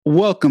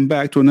Welcome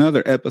back to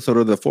another episode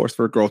of the Force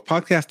for Growth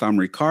podcast. I'm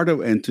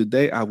Ricardo, and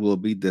today I will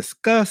be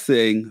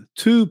discussing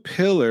two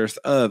pillars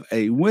of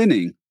a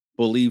winning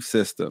belief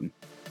system.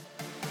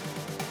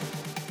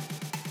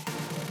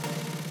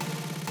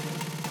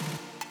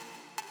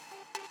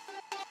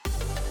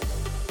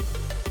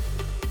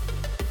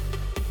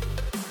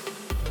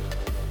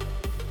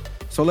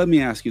 So let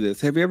me ask you this.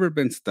 Have you ever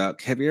been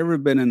stuck? Have you ever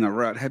been in a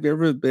rut? Have you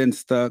ever been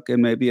stuck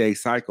in maybe a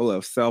cycle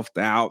of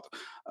self-doubt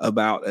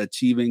about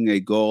achieving a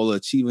goal,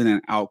 achieving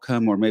an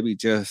outcome, or maybe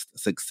just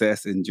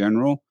success in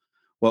general?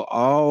 Well,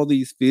 all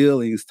these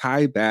feelings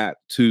tie back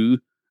to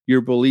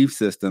your belief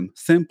system.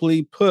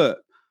 Simply put,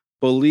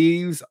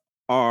 beliefs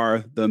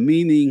are the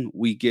meaning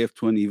we give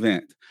to an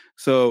event.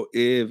 So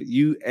if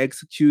you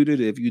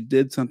executed, if you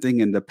did something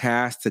in the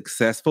past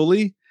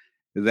successfully,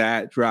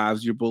 that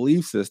drives your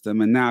belief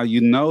system. And now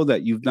you know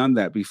that you've done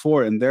that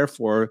before, and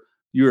therefore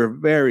you're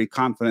very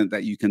confident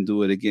that you can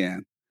do it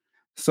again.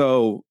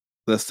 So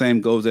the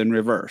same goes in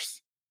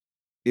reverse.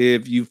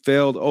 If you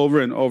failed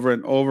over and over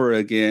and over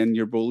again,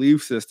 your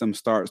belief system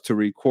starts to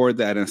record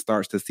that and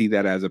starts to see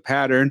that as a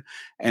pattern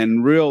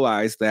and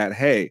realize that,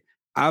 hey,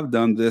 I've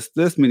done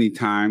this many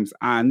times.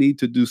 I need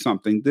to do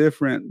something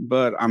different,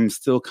 but I'm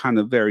still kind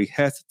of very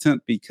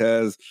hesitant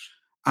because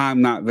I'm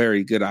not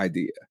very good at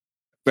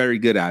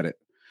it.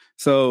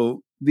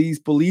 So these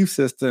belief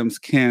systems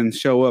can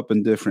show up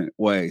in different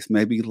ways,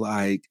 maybe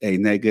like a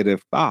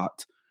negative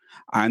thought.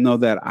 I know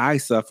that I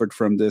suffered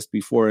from this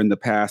before in the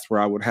past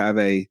where I would have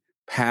a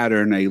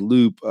pattern, a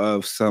loop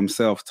of some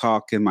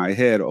self-talk in my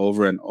head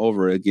over and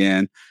over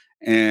again.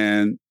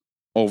 And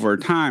over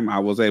time, I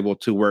was able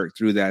to work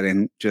through that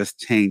and just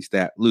change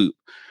that loop.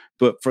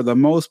 But for the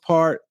most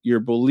part, your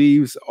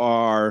beliefs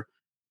are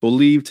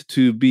believed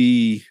to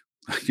be,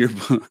 your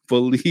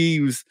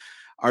beliefs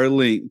are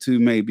linked to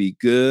maybe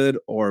good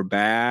or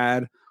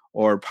bad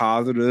or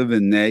positive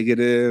and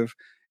negative,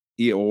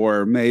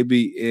 or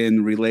maybe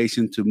in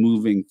relation to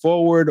moving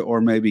forward or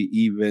maybe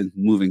even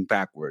moving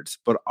backwards.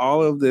 But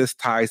all of this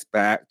ties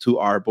back to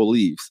our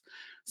beliefs.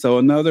 So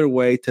another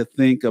way to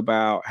think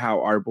about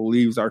how our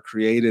beliefs are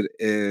created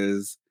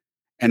is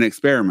an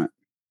experiment.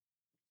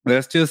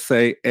 Let's just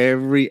say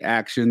every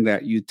action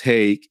that you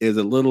take is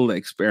a little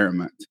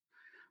experiment.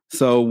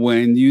 So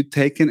when you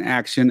take an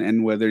action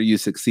and whether you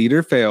succeed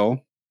or fail,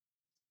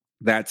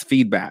 that's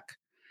feedback.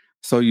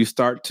 So you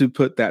start to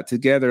put that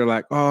together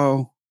like,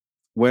 oh,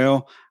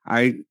 well,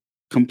 I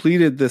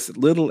completed this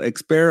little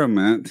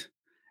experiment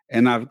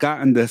and I've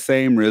gotten the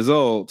same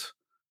result.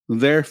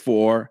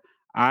 Therefore,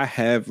 I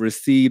have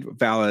received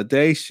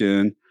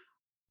validation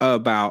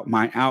about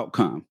my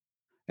outcome.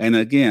 And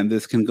again,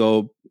 this can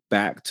go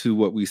back to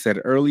what we said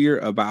earlier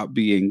about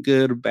being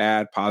good,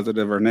 bad,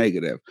 positive, or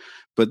negative.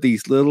 But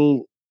these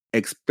little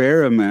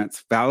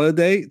experiments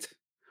validate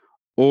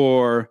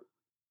or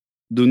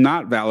do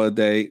not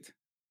validate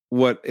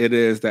what it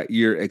is that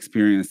you're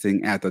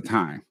experiencing at the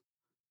time.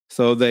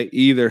 So they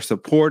either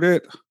support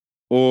it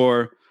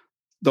or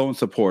don't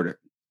support it,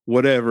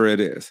 whatever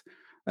it is.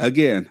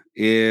 Again,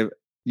 if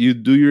you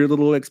do your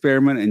little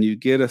experiment and you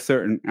get a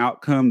certain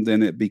outcome,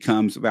 then it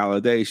becomes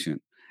validation.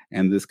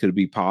 And this could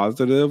be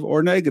positive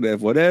or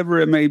negative, whatever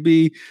it may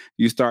be,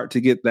 you start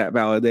to get that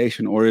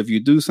validation. Or if you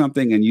do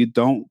something and you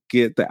don't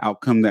get the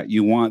outcome that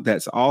you want,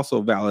 that's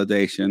also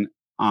validation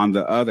on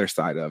the other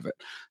side of it.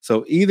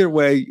 So either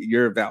way,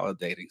 you're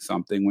validating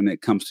something when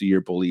it comes to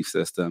your belief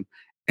system.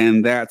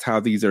 And that's how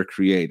these are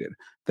created.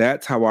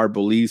 That's how our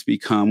beliefs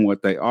become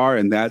what they are.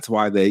 And that's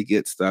why they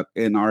get stuck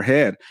in our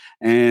head.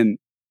 And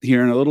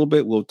here in a little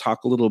bit, we'll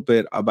talk a little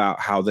bit about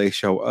how they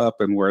show up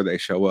and where they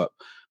show up.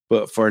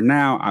 But for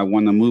now, I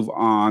want to move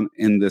on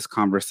in this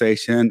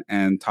conversation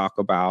and talk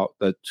about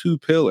the two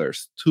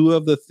pillars, two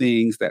of the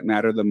things that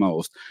matter the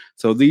most.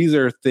 So these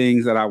are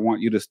things that I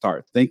want you to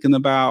start thinking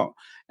about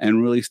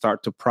and really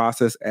start to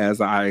process as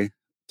I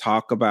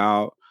talk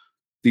about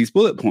these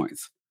bullet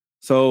points.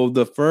 So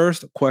the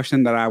first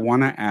question that I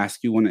want to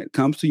ask you when it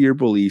comes to your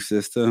belief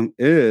system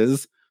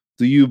is,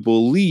 do you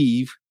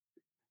believe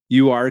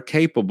you are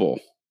capable?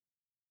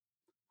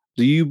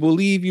 Do you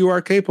believe you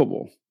are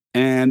capable?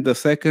 And the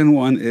second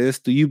one is,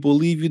 do you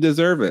believe you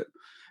deserve it?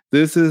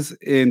 This is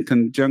in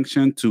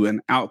conjunction to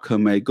an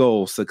outcome, a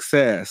goal,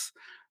 success,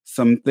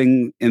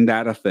 something in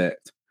that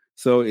effect.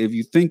 So if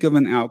you think of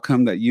an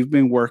outcome that you've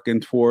been working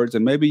towards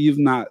and maybe you've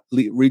not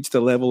reached the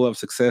level of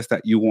success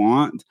that you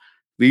want,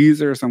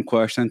 these are some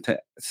questions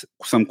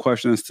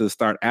to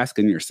start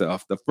asking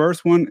yourself. The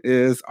first one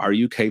is, are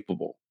you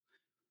capable?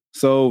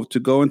 So to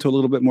go into a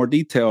little bit more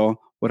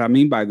detail, what I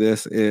mean by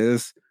this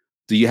is,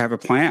 do you have a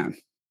plan?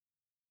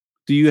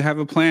 Do you have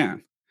a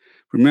plan?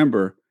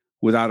 Remember,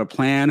 without a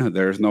plan,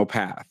 there's no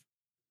path.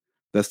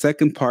 The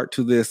second part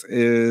to this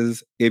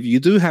is, if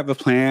you do have a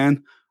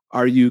plan,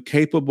 are you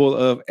capable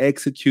of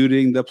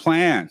executing the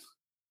plan?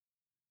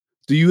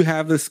 Do you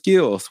have the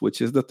skills,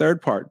 which is the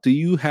third part? Do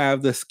you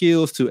have the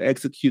skills to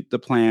execute the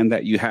plan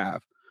that you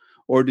have?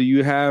 or do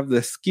you have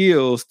the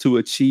skills to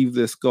achieve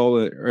this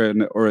goal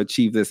or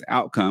achieve this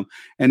outcome?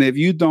 And if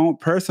you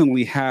don't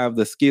personally have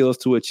the skills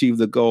to achieve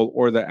the goal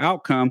or the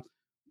outcome,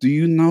 do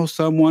you know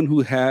someone who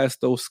has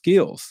those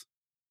skills?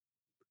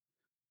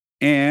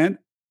 And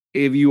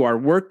if you are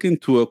working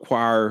to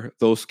acquire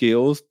those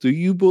skills, do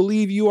you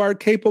believe you are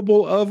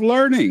capable of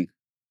learning?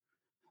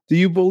 Do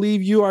you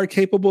believe you are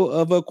capable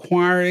of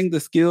acquiring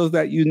the skills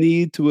that you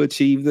need to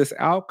achieve this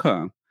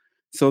outcome?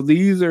 So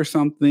these are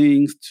some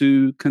things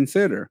to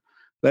consider.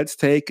 Let's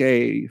take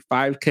a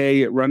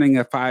 5K, running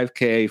a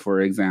 5K, for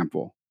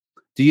example.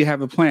 Do you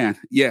have a plan?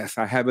 Yes,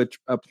 I have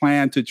a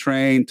plan to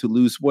train, to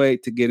lose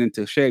weight, to get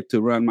into shape, to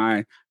run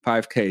my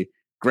 5K.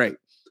 Great.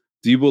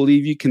 Do you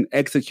believe you can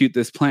execute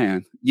this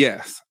plan?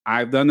 Yes,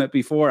 I've done it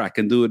before. I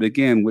can do it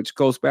again, which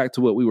goes back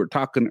to what we were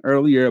talking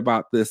earlier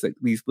about these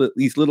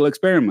little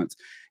experiments.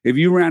 If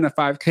you ran a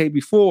 5K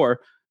before,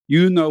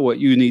 you know what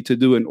you need to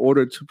do in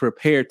order to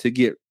prepare to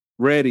get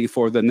ready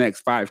for the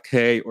next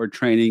 5K or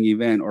training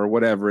event or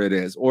whatever it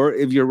is. Or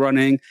if you're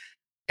running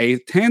a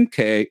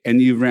 10K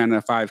and you ran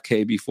a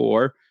 5K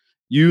before,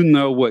 you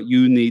know what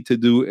you need to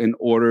do in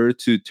order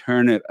to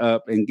turn it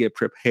up and get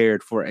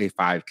prepared for a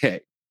 5K.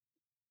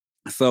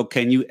 So,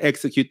 can you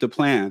execute the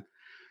plan?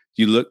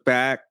 You look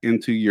back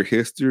into your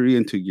history,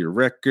 into your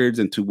records,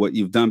 into what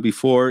you've done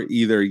before.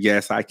 Either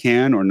yes, I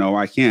can, or no,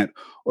 I can't.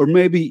 Or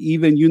maybe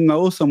even you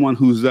know someone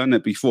who's done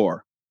it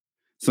before.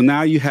 So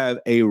now you have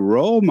a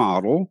role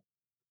model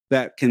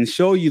that can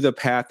show you the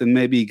path and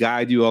maybe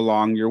guide you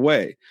along your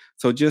way.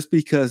 So just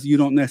because you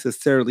don't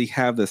necessarily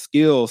have the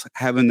skills,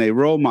 having a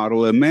role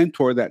model, a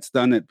mentor that's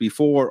done it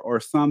before, or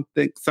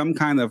something, some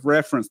kind of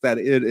reference that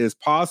it is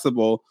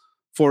possible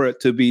for it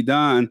to be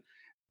done,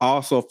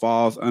 also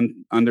falls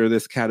under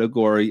this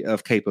category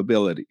of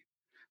capability.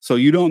 So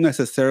you don't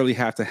necessarily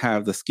have to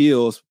have the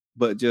skills,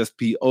 but just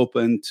be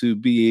open to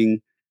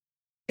being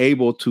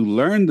able to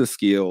learn the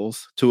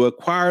skills, to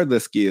acquire the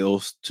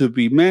skills, to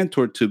be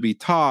mentored, to be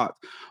taught,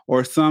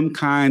 or some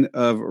kind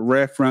of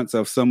reference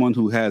of someone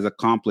who has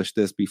accomplished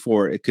this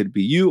before. It could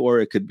be you, or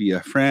it could be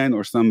a friend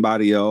or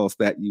somebody else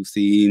that you've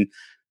seen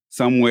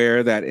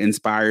somewhere that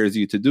inspires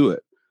you to do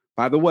it.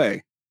 By the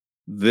way,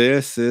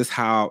 this is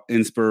how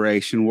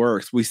inspiration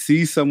works. We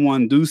see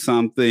someone do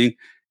something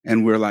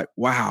and we're like,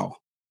 wow,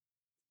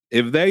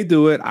 if they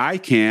do it, I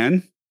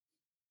can.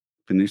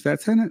 Finish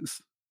that sentence.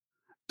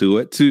 Do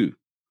it too.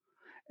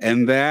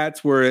 And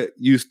that's where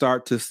you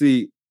start to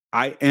see,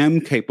 I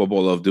am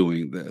capable of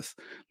doing this.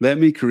 Let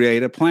me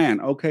create a plan.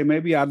 Okay,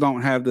 maybe I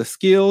don't have the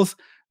skills.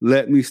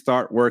 Let me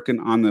start working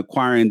on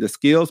acquiring the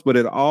skills. But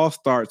it all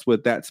starts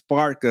with that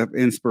spark of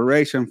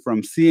inspiration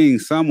from seeing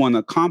someone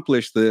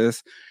accomplish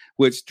this,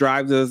 which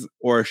drives us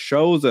or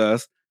shows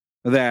us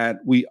that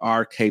we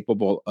are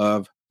capable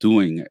of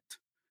doing it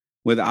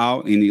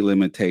without any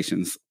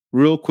limitations.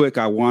 Real quick,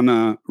 I want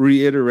to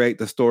reiterate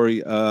the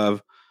story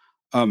of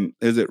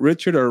is it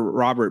Richard or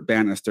Robert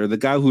Bannister, the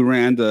guy who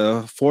ran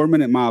the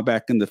 4-minute mile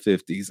back in the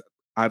 50s?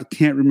 I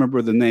can't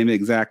remember the name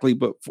exactly,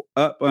 but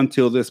up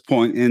until this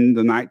point in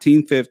the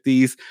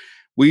 1950s,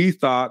 we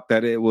thought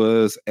that it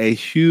was a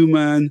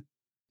human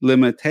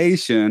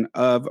limitation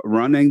of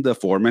running the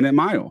 4-minute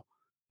mile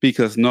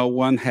because no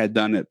one had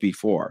done it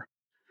before.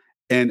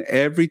 And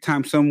every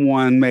time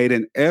someone made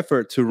an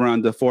effort to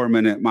run the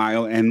 4-minute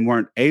mile and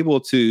weren't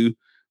able to,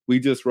 we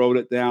just wrote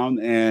it down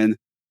and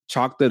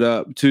chalked it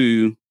up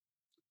to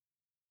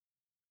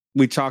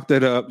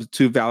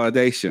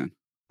validation.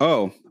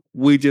 Oh,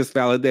 we just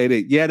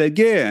validated yet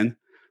again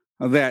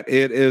that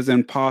it is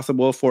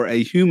impossible for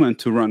a human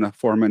to run a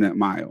 4-minute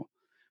mile.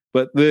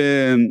 But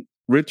then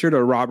Richard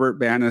or Robert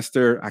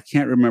Bannister, I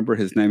can't remember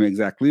his name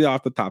exactly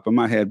off the top of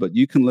my head, but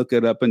you can look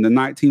it up. In the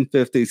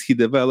 1950s, he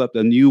developed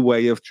a new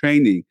way of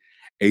training,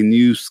 a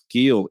new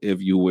skill,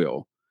 if you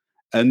will,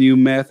 a new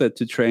method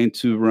to train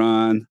to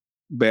run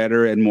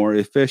better and more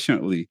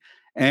efficiently.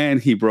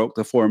 And he broke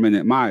the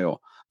 4-minute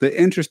mile. The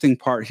interesting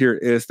part here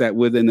is that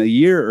within a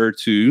year or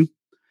two,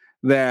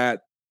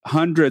 that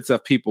hundreds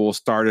of people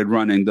started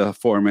running the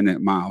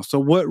 4-minute mile. So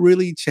what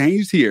really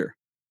changed here?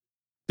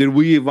 Did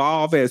we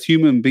evolve as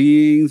human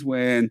beings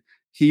when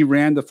he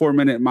ran the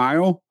 4-minute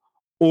mile?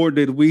 Or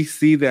did we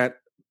see that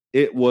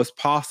it was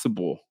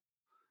possible,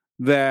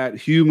 that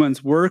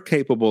humans were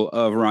capable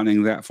of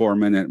running that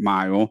 4-minute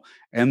mile?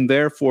 And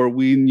therefore,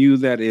 we knew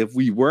that if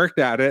we worked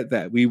at it,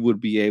 that we would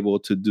be able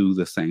to do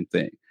the same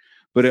thing.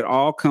 But it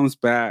all comes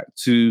back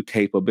to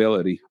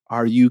capability.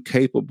 Are you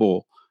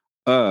capable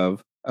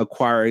of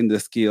acquiring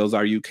the skills?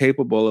 Are you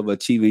capable of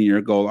achieving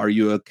your goal? Are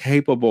you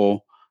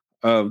capable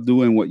of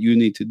doing what you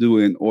need to do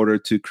in order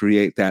to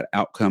create that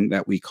outcome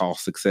that we call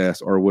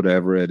success, or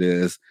whatever it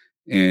is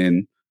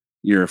in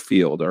your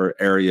field or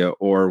area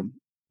or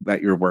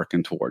that you're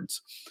working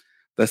towards?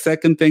 The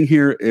second thing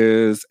here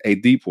is a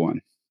deep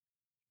one.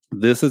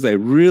 This is a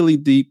really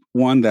deep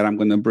one that I'm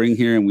going to bring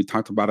here, and we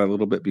talked about it a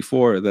little bit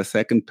before. The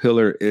second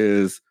pillar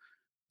is,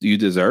 do you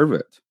deserve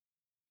it?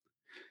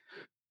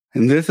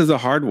 And this is a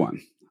hard one.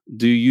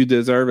 Do you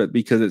deserve it?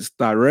 Because it's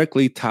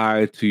directly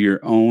tied to your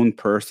own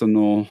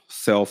personal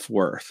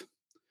self-worth.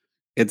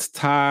 It's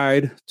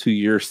tied to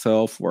your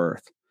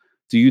self-worth.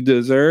 Do you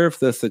deserve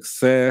the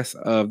success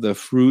of the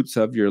fruits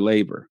of your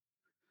labor?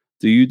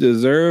 Do you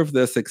deserve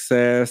the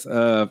success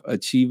of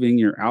achieving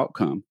your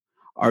outcome?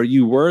 Are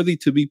you worthy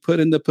to be put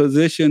in the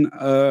position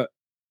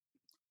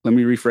let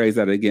me rephrase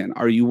that again.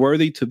 Are you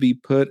worthy to be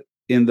put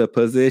in the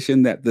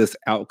position that this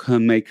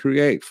outcome may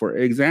create? For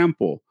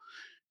example,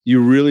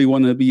 you really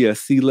want to be a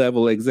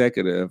C-level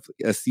executive,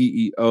 a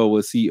CEO,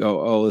 a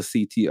COO, a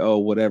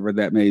CTO, whatever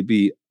that may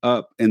be,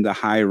 up in the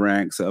high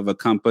ranks of a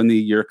company,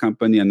 your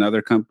company,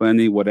 another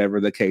company, whatever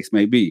the case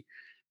may be.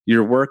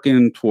 You're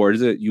working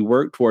towards it, you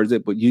work towards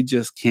it, but you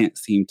just can't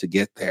seem to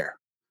get there.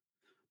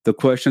 The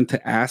question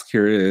to ask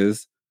here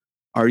is,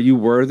 are you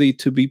worthy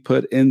to be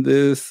put in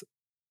this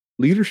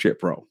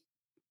leadership role?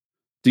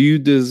 Do you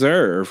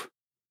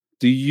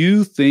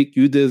think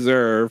you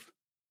deserve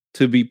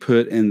to be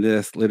put in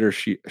this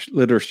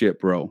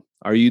leadership role?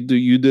 Do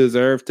you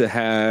deserve to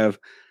have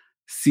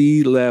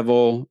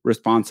C-level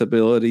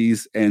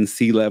responsibilities and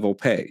C-level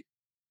pay?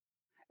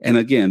 And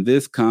again,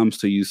 this comes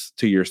to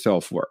your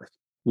self-worth.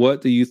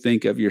 What do you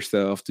think of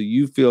yourself? Do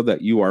you feel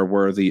that you are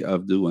worthy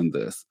of doing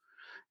this?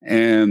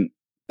 And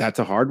that's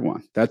a hard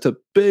one. That's a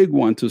big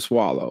one to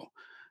swallow.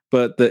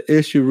 But the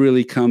issue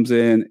really comes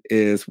in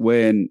is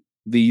when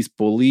these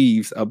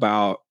beliefs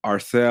about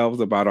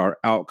ourselves, about our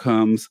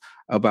outcomes,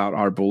 about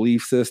our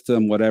belief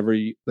system, whatever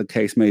the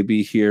case may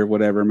be here,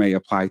 whatever may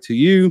apply to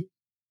you,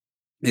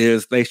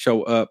 is they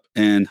show up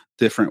in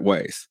different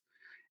ways.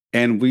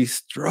 And we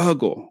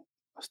struggle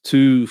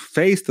to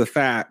face the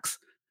facts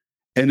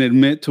and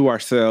admit to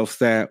ourselves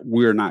that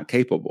we're not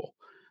capable.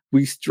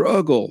 We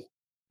struggle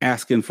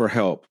asking for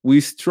help.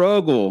 We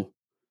struggle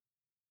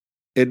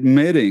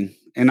admitting,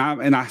 and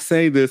I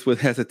say this with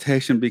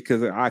hesitation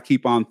because I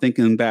keep on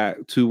thinking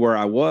back to where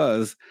I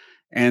was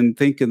and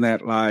thinking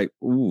that, like,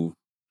 ooh,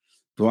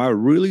 do I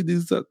really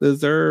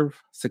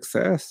deserve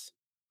success?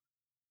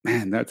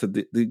 Man, that's a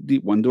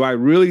deep one. Do I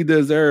really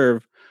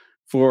deserve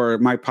for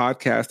my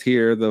podcast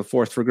here, The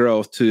Force for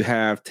Growth, to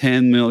have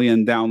 10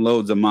 million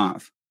downloads a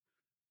month?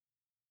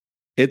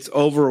 It's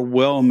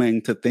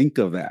overwhelming to think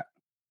of that.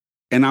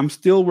 And I'm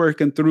still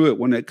working through it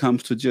when it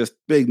comes to just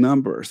big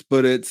numbers,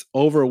 but it's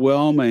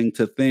overwhelming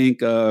to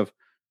think of,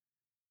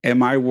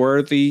 am I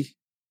worthy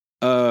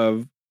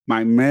of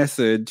my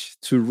message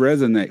to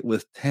resonate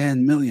with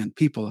 10 million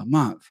people a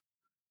month?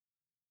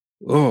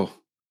 Oh,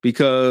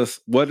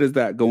 because what is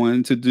that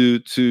going to do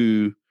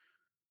to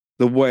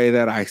the way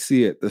that I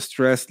see it, the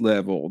stress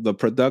level, the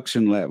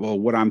production level,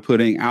 what I'm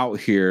putting out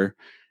here?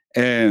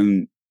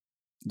 And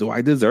do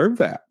I deserve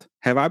that?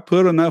 Have I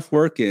put enough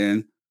work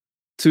in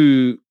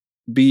to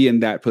be in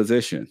that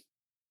position?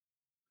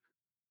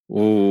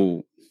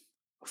 Oh,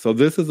 so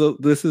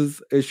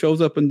it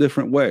shows up in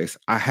different ways.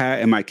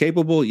 Am I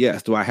capable?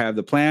 Yes. Do I have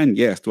the plan?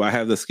 Yes. Do I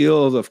have the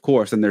skills? Of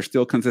course. And they're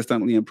still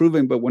consistently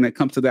improving. But when it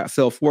comes to that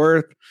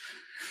self-worth,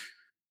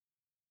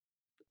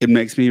 it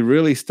makes me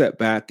really step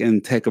back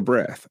and take a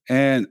breath.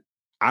 And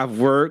I've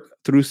worked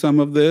through some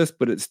of this,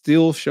 but it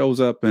still shows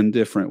up in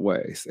different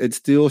ways. It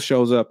still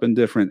shows up in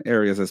different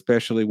areas,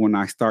 especially when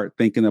I start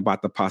thinking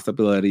about the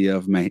possibility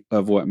of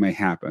what may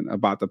happen,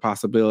 about the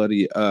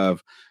possibility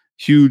of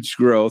huge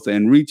growth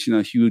and reaching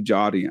a huge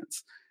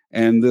audience.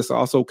 And this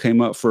also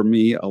came up for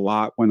me a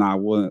lot when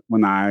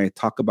I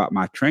talk about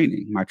my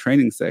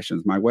training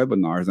sessions, my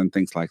webinars, and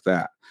things like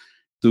that.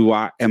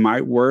 Am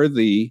I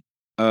worthy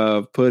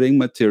of putting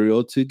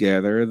material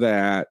together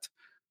that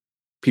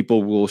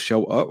people will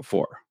show up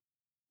for?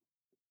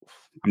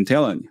 I'm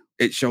telling you,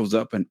 it shows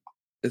up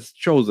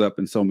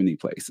in so many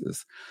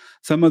places.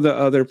 Some of the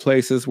other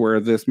places where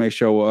this may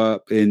show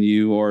up in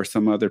you or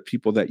some other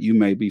people that you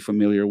may be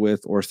familiar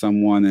with or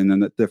someone in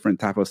a different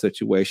type of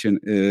situation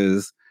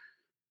is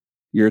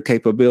your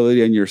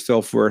capability and your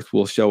self-worth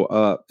will show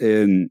up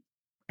in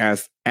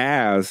as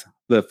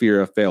the fear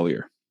of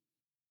failure.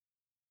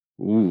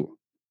 Ooh.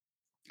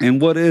 And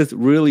what is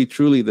really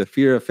truly the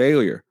fear of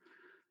failure?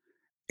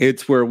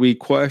 It's where we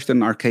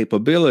question our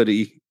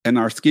capability and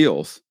our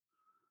skills.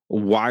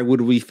 Why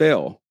would we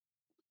fail?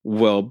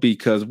 Well,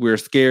 because we're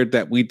scared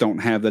that we don't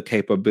have the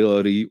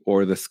capability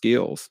or the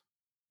skills.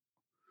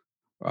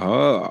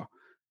 Oh,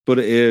 but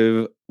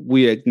if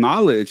we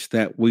acknowledge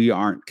that we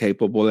aren't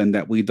capable and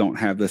that we don't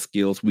have the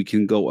skills, we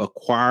can go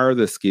acquire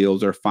the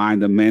skills or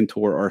find a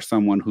mentor or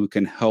someone who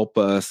can help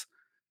us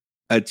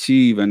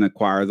achieve and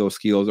acquire those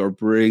skills or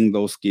bring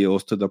those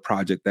skills to the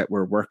project that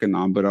we're working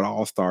on. But it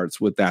all starts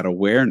with that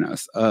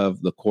awareness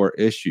of the core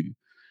issue.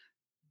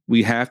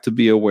 We have to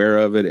be aware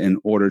of it in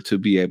order to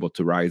be able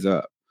to rise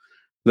up.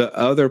 The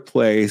other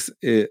place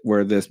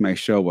where this may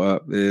show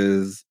up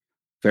is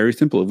very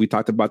simple. If we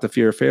talked about the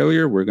fear of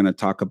failure, we're going to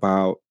talk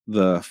about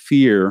the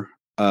fear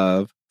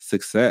of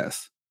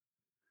success,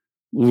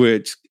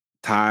 which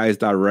ties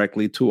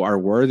directly to our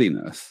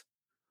worthiness.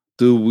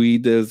 Do we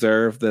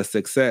deserve the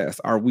success?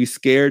 Are we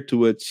scared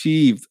to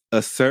achieve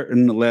a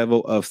certain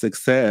level of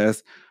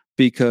success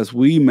because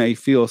we may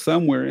feel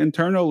somewhere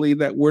internally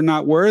that we're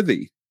not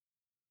worthy?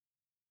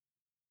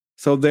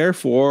 So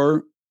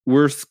therefore,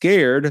 we're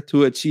scared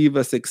to achieve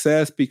a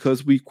success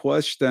because we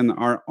question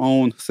our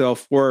own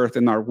self-worth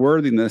and our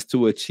worthiness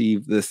to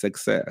achieve this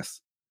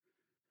success.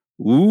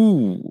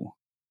 Ooh,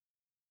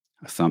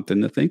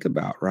 something to think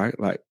about, right?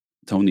 Like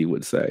Tony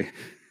would say.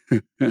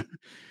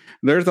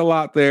 There's a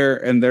lot there,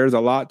 and there's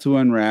a lot to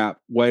unwrap,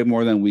 way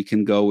more than we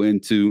can go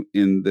into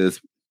in this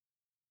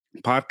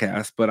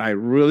podcast. But I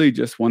really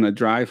just want to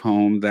drive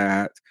home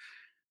that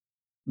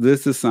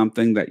this is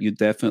something that you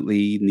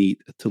definitely need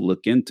to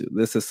look into.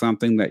 This is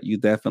something that you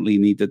definitely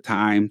need the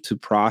time to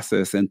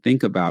process and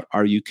think about.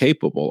 Are you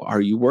capable?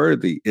 Are you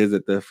worthy? Is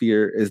it the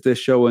fear? Is this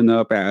showing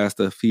up as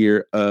the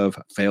fear of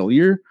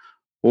failure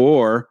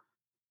or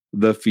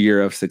the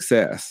fear of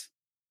success?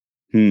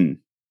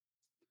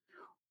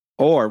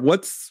 Or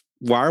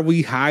why are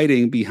we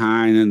hiding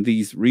behind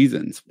these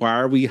reasons? Why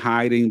are we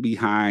hiding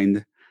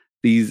behind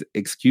these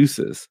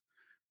excuses?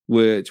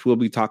 Which we'll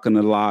be talking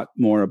a lot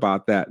more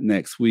about that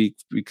next week,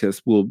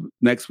 because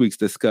next week's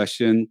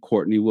discussion,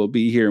 Courtney will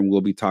be here and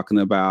we'll be talking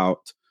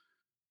about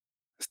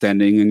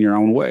standing in your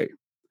own way.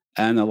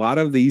 And a lot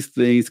of these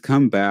things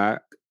come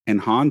back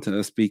and haunt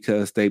us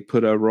because they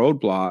put a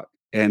roadblock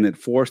and it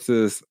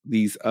forces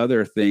these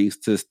other things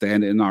to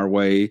stand in our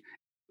way.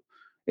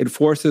 It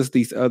forces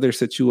these other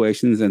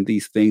situations and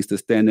these things to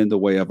stand in the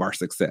way of our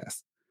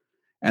success.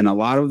 And a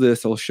lot of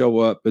this will show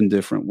up in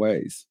different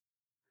ways.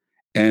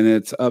 And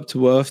it's up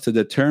to us to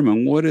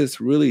determine what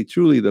is really,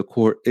 truly the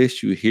core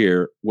issue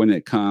here when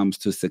it comes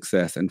to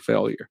success and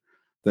failure.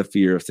 The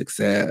fear of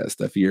success,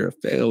 the fear of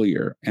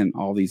failure, and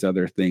all these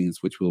other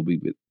things, which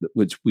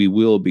we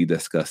will be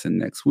discussing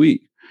next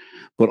week.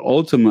 But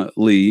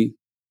ultimately,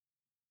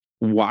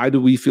 why do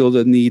we feel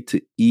the need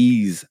to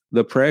ease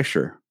the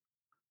pressure?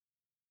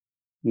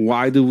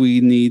 Why do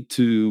we need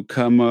to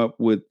come up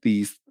with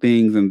these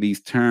things and these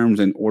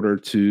terms in order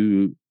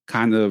to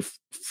kind of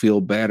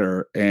feel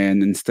better,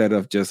 and instead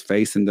of just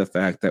facing the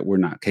fact that we're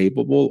not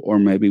capable, or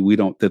maybe we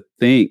don't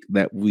think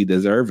that we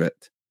deserve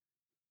it?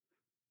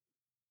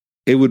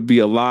 It would be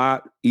a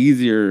lot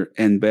easier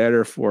and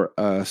better for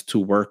us to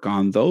work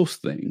on those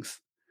things.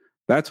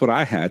 That's what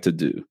I had to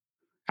do.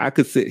 I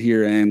could sit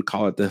here and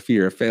call it the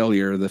fear of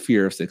failure, the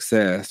fear of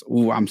success.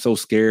 Ooh, I'm so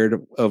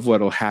scared of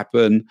what'll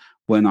happen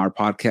when our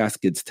podcast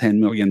gets 10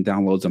 million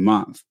downloads a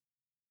month.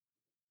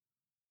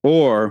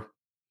 Or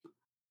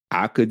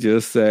I could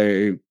just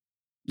say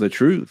the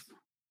truth.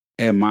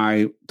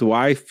 Do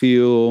I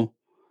feel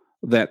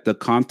that the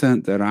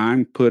content that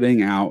I'm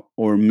putting out,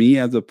 or me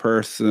as a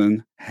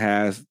person,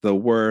 has the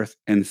worth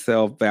and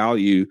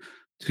self-value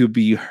to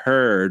be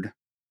heard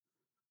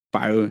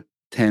by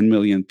 10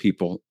 million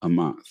people a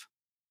month?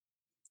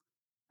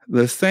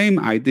 The same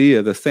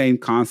idea, the same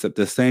concept,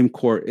 the same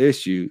core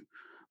issue,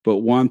 but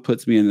one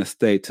puts me in a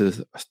state to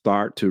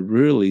start to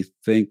really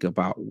think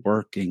about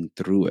working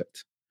through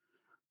it,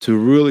 to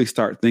really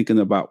start thinking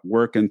about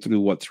working through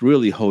what's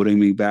really holding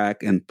me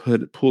back, and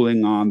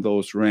pulling on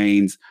those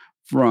reins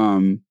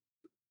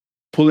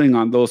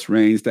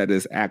that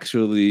is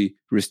actually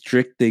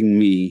restricting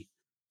me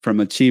from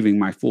achieving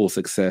my full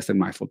success and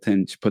my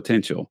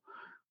potential.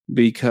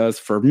 Because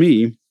for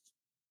me,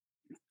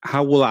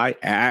 how will I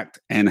act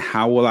and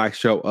how will I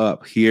show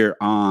up here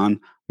on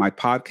my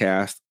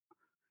podcast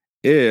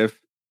if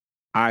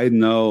I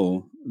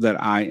know that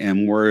I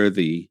am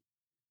worthy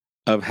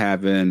of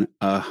having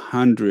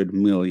 100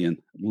 million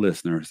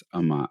listeners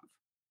a month?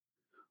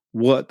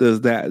 What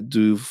does that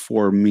do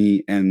for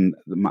me and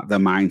the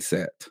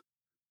mindset?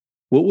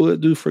 What will it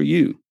do for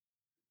you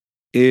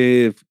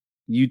if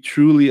you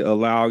truly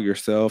allow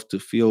yourself to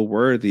feel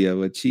worthy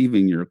of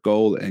achieving your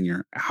goal and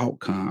your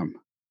outcome?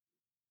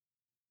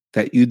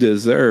 That you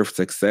deserve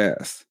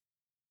success,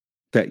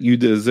 that you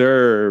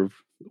deserve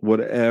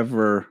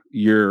whatever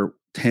your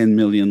 10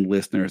 million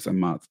listeners a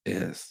month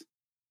is.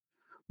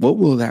 What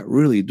will that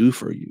really do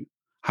for you?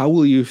 How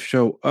will you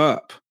show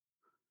up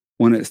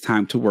when it's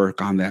time to work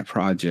on that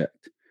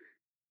project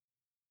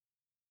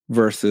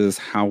versus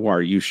how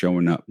are you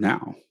showing up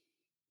now?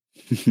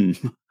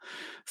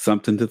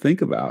 Something to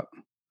think about.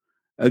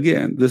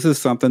 Again, this is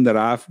something that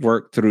I've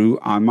worked through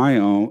on my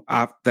own,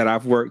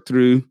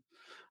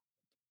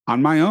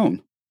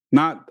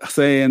 Not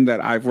saying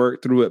that I've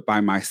worked through it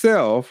by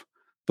myself,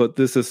 but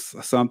this is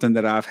something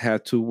that I've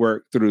had to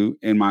work through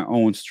in my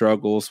own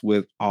struggles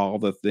with all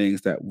the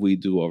things that we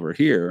do over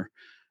here,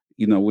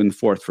 in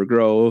Force for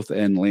Growth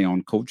and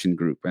Leon Coaching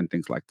Group and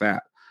things like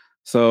that.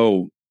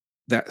 So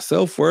that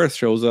self-worth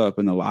shows up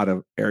in a lot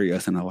of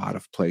areas and a lot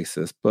of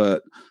places.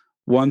 But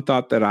one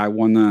thought that I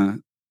want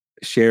to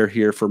share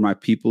here for my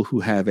people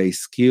who have a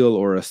skill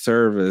or a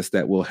service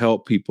that will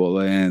help people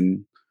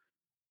and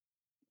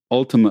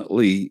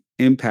ultimately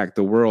impact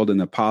the world in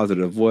a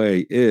positive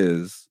way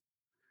is,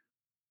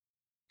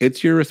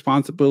 it's your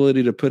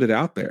responsibility to put it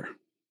out there.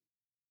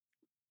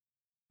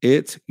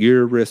 It's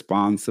your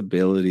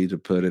responsibility to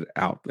put it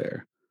out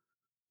there.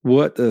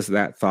 What does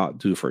that thought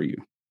do for you?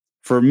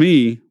 For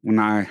me, when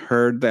I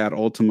heard that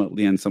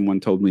ultimately, and someone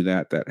told me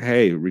that,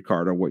 hey,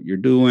 Ricardo, what you're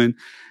doing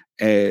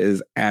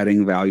as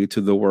adding value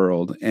to the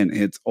world. And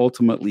it's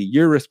ultimately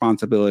your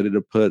responsibility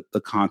to put the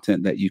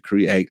content that you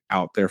create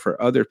out there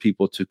for other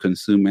people to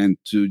consume and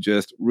to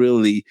just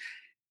really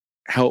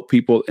help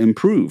people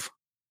improve.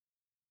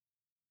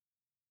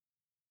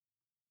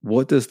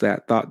 What does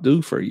that thought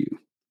do for you?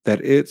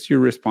 That it's your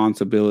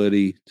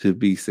responsibility to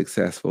be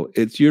successful.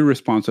 It's your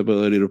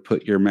responsibility to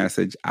put your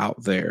message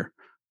out there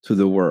to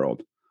the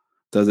world.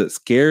 Does it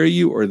scare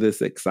you or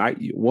does it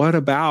excite you? What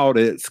about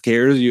it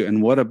scares you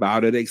and what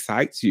about it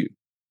excites you?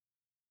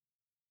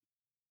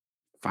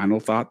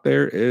 Final thought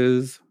there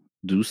is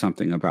do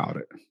something about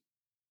it.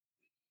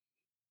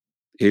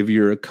 If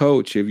you're a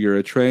coach, if you're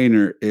a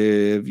trainer,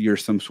 if you're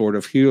some sort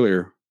of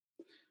healer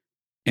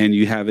and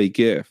you have a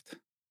gift,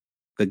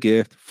 the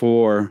gift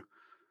for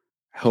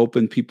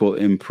helping people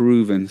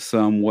improve in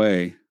some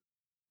way,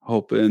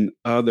 helping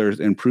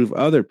others improve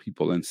other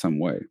people in some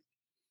way.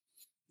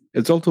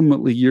 It's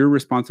ultimately your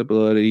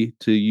responsibility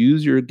to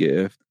use your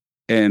gift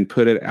and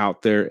put it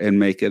out there and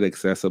make it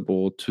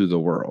accessible to the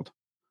world.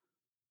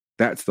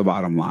 That's the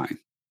bottom line.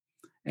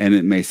 And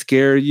it may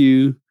scare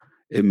you,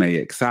 it may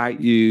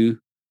excite you,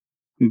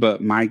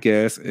 but my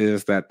guess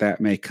is that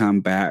that may come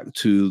back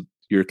to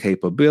your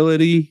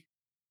capability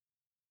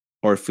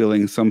or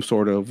feeling some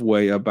sort of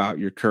way about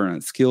your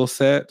current skill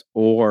set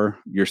or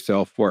your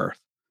self-worth.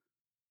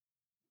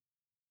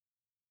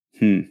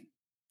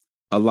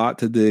 A lot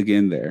to dig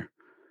in there.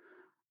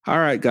 All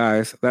right,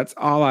 guys, that's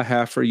all I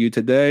have for you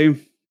today.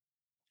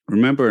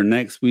 Remember,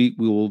 next week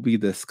we will be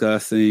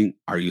discussing,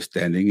 are you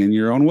standing in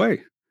your own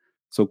way?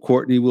 So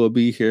Courtney will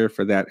be here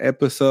for that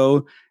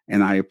episode,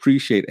 and I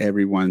appreciate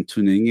everyone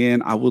tuning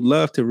in. I would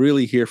love to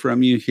really hear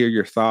from you, hear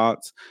your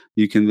thoughts.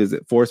 You can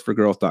visit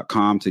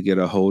forceforgrowth.com to get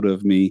a hold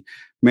of me.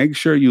 Make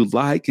sure you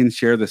like and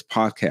share this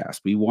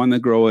podcast. We want to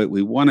grow it.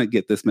 We want to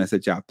get this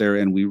message out there,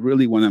 and we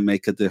really want to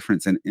make a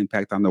difference and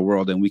impact on the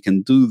world, and we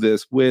can do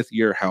this with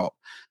your help.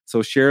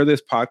 So share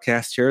this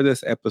podcast, share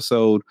this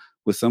episode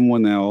with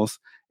someone else,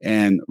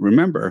 and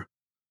remember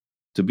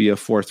to be a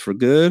force for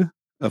good,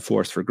 a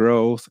force for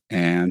growth,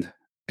 and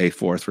a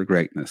force for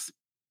greatness.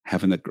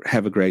 Have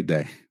a great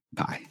day.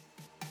 Bye.